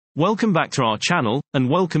Welcome back to our channel, and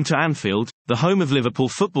welcome to Anfield, the home of Liverpool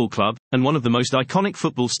Football Club, and one of the most iconic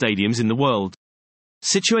football stadiums in the world.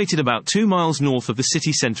 Situated about 2 miles north of the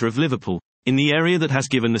city centre of Liverpool, in the area that has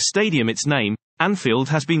given the stadium its name, Anfield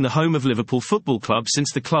has been the home of Liverpool Football Club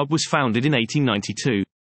since the club was founded in 1892.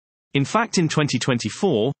 In fact, in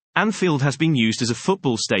 2024, Anfield has been used as a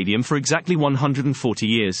football stadium for exactly 140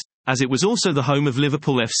 years, as it was also the home of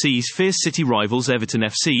Liverpool FC's fierce city rivals Everton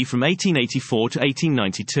FC from 1884 to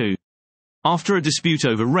 1892. After a dispute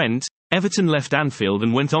over rent, Everton left Anfield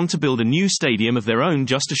and went on to build a new stadium of their own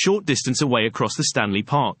just a short distance away across the Stanley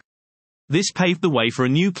Park. This paved the way for a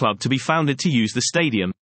new club to be founded to use the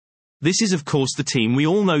stadium. This is of course the team we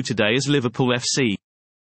all know today as Liverpool FC.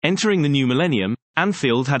 Entering the new millennium,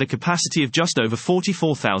 Anfield had a capacity of just over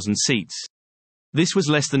 44,000 seats. This was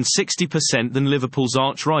less than 60% than Liverpool's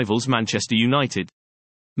arch-rivals Manchester United.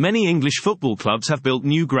 Many English football clubs have built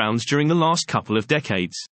new grounds during the last couple of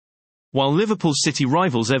decades. While Liverpool's city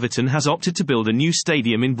rivals Everton has opted to build a new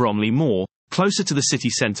stadium in Bromley Moor, closer to the city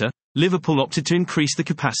centre, Liverpool opted to increase the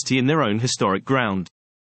capacity in their own historic ground.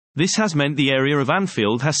 This has meant the area of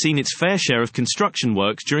Anfield has seen its fair share of construction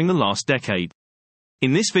works during the last decade.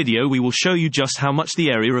 In this video we will show you just how much the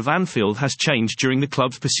area of Anfield has changed during the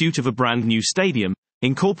club's pursuit of a brand new stadium,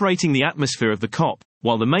 incorporating the atmosphere of the Kop,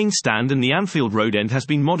 while the main stand and the Anfield Road end has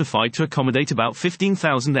been modified to accommodate about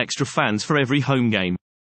 15,000 extra fans for every home game.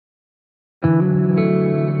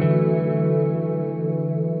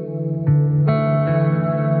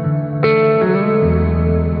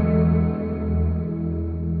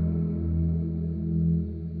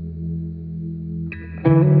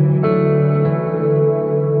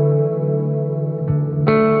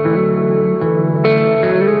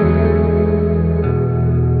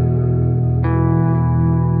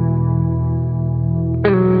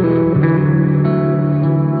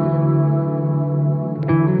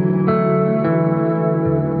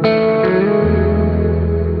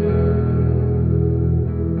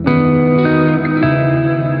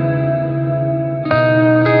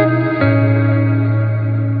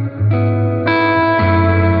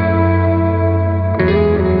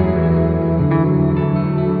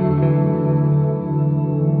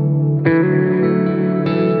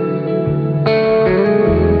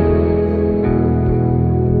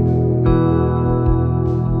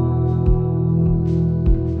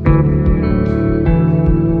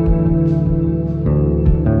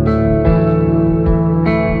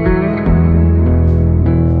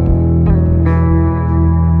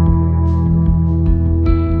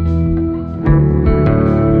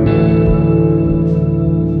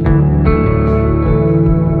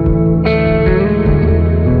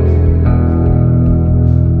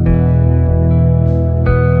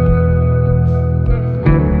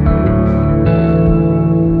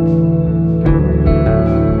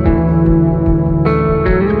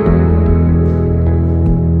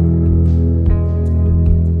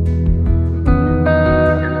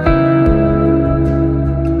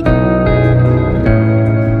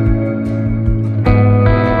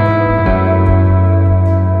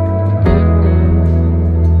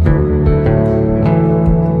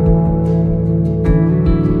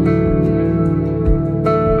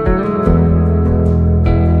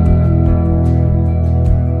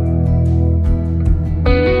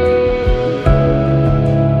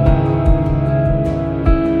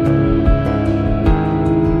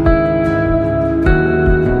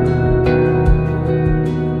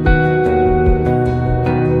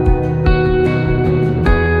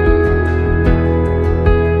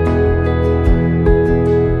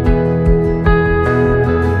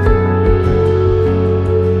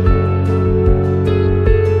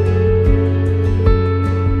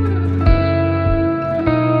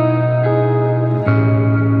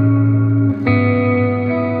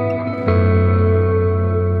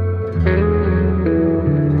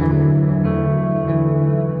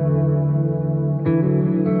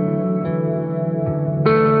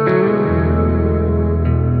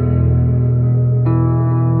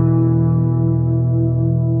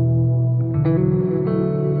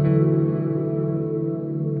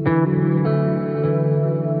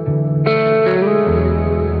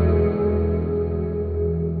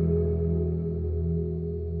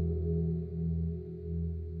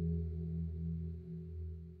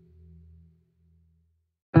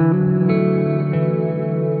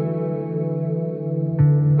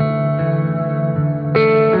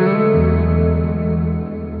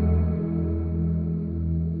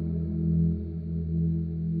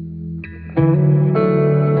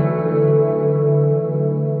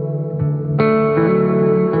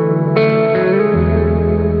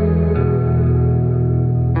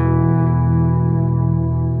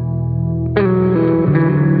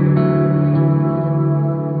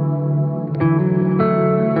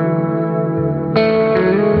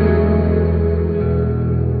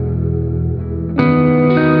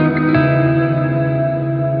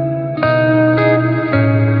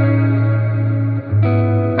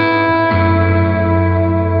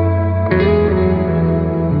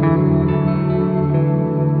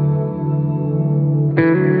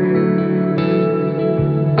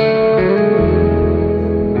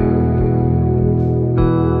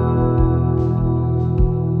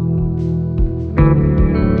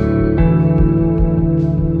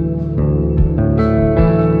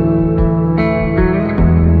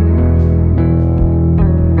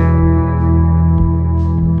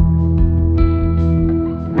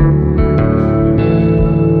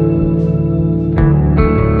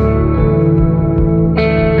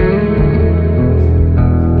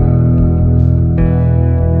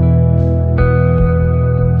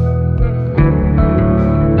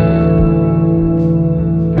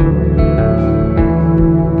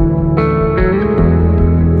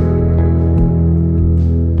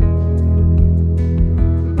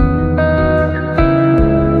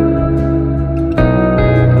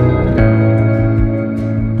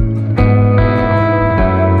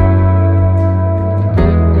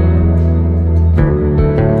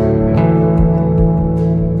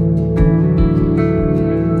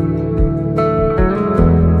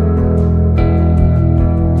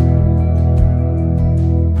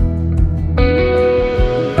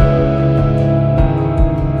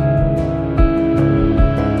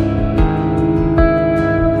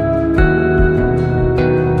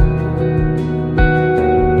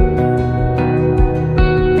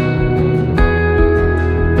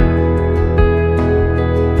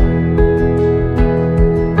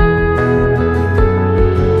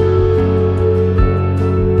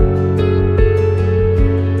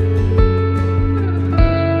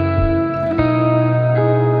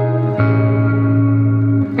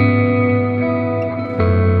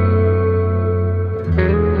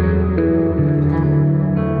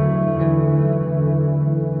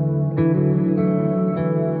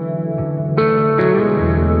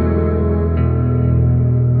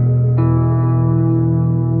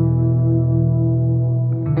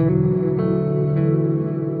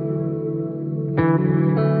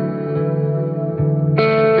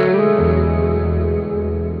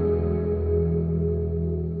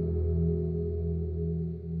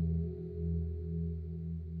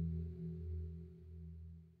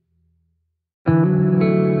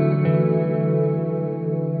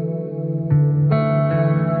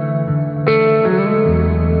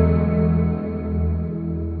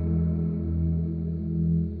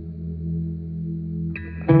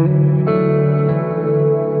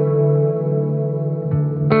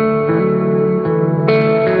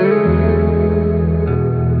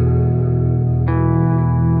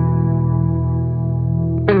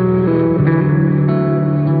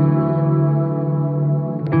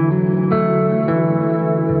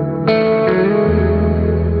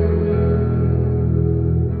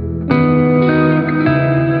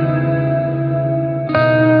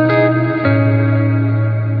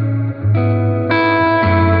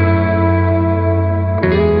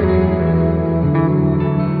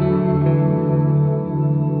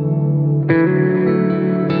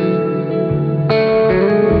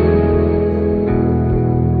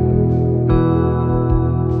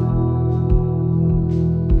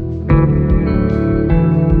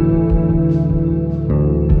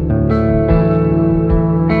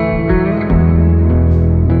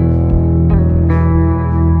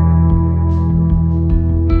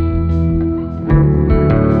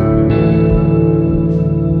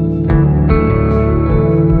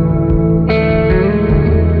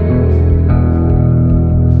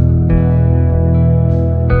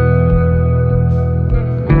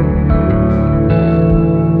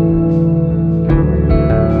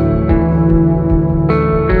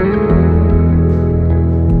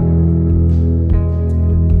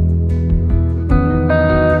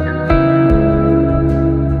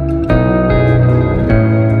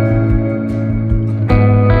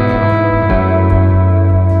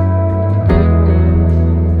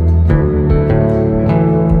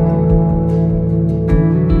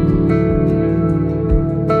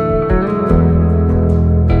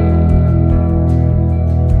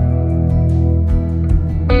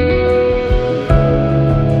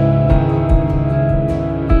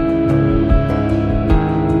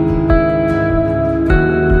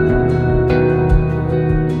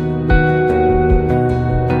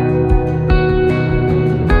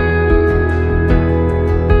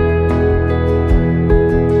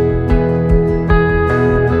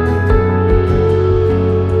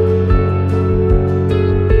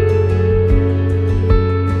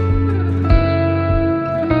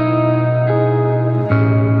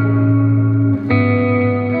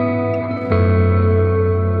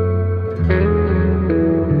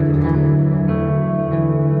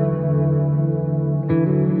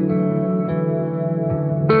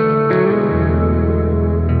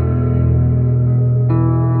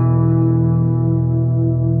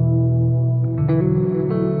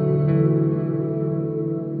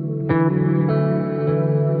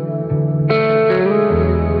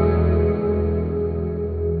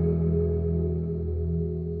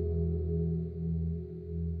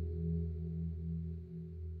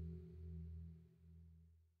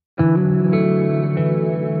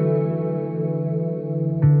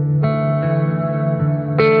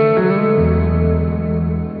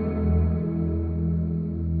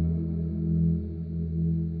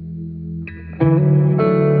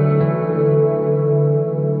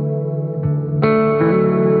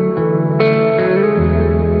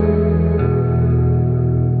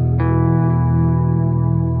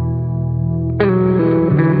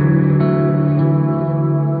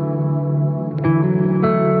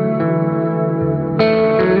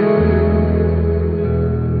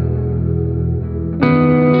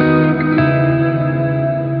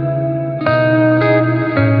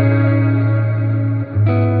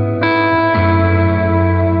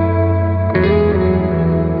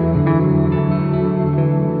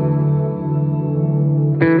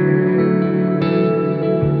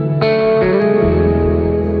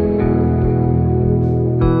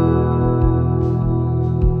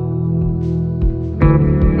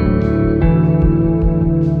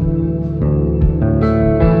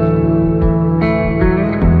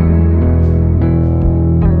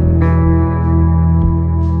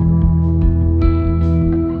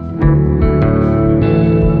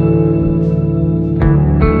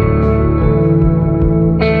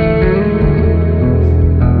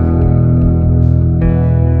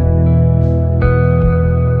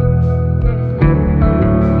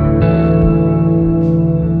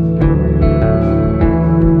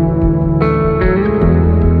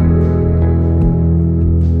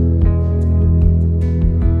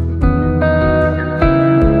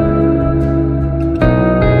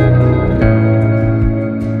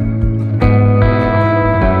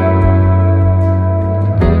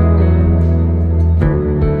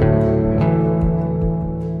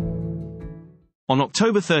 On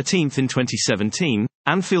October 13 in 2017,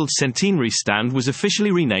 Anfield's centenary stand was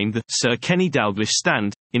officially renamed the Sir Kenny Dalglish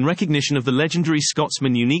Stand, in recognition of the legendary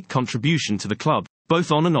Scotsman's unique contribution to the club,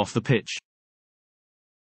 both on and off the pitch.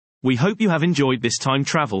 We hope you have enjoyed this time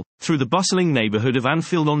travel through the bustling neighbourhood of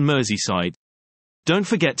Anfield on Merseyside. Don't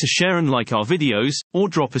forget to share and like our videos, or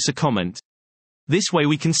drop us a comment. This way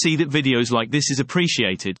we can see that videos like this is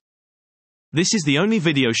appreciated. This is the only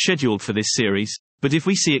video scheduled for this series, but if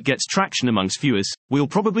we see it gets traction amongst viewers, we'll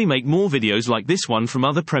probably make more videos like this one from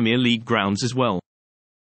other Premier League grounds as well.